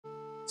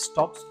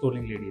Stop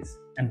scrolling, ladies,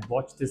 and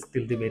watch this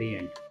till the very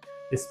end.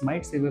 This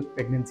might save a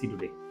pregnancy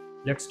today.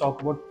 Let's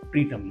talk about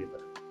preterm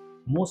labor.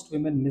 Most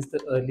women miss the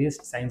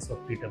earliest signs of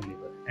preterm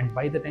labor, and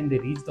by the time they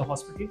reach the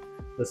hospital,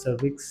 the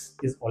cervix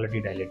is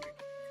already dilated.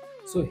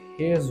 So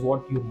here's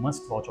what you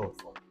must watch out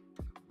for: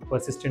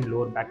 persistent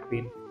lower back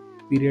pain,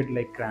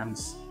 period-like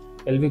cramps,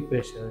 pelvic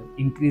pressure,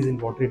 increase in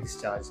watery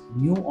discharge,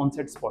 new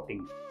onset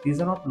spotting. These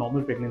are not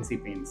normal pregnancy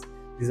pains.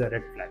 These are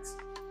red flags.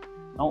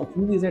 Now,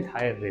 who is at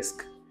higher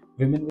risk?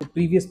 Women with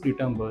previous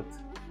preterm birth,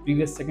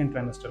 previous second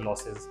trimester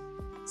losses,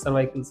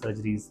 cervical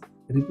surgeries,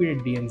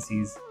 repeated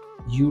D&Cs,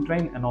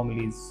 uterine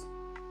anomalies,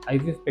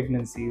 IVF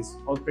pregnancies,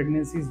 or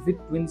pregnancies with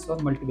twins or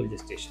multiple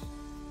gestation.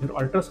 Your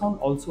ultrasound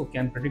also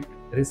can predict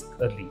risk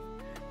early.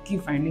 Key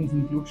findings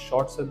include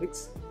short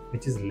cervix,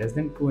 which is less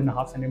than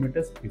 2.5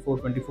 centimeters before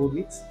 24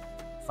 weeks,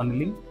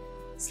 funneling,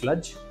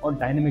 sludge, or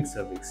dynamic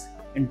cervix.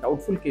 In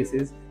doubtful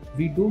cases,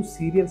 we do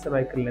serial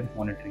cervical length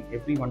monitoring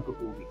every 1 to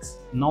 2 weeks.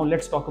 Now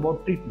let's talk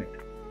about treatment.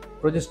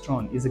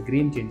 Progesterone is a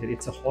game changer.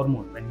 It's a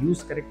hormone. When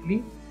used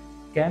correctly,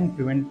 can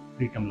prevent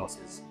preterm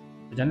losses.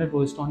 Vaginal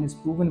progesterone is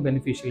proven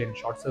beneficial in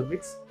short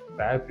cervix,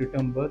 prior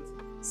preterm birth,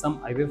 some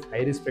IVF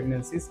high-risk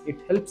pregnancies.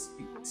 It helps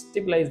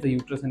stabilize the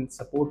uterus and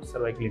support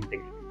cervical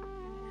integrity.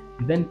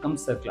 Then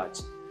comes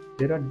cerclage.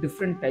 There are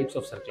different types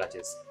of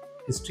cerclages: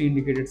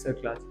 history-indicated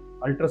cerclage,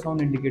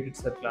 ultrasound-indicated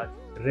cerclage,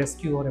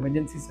 rescue or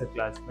emergency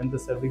cerclage when the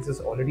cervix is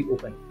already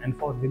open, and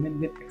for women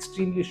with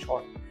extremely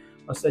short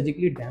or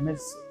surgically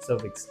damaged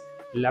cervix,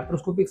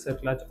 laparoscopic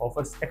cerclage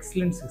offers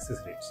excellent success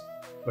rates.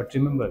 But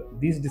remember,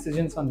 these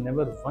decisions are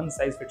never one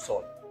size fits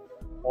all.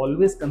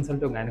 Always consult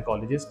your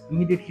gynecologist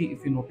immediately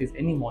if you notice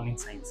any warning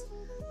signs.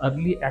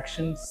 Early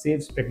action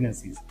saves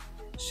pregnancies.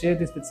 Share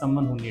this with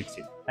someone who needs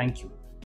it. Thank you.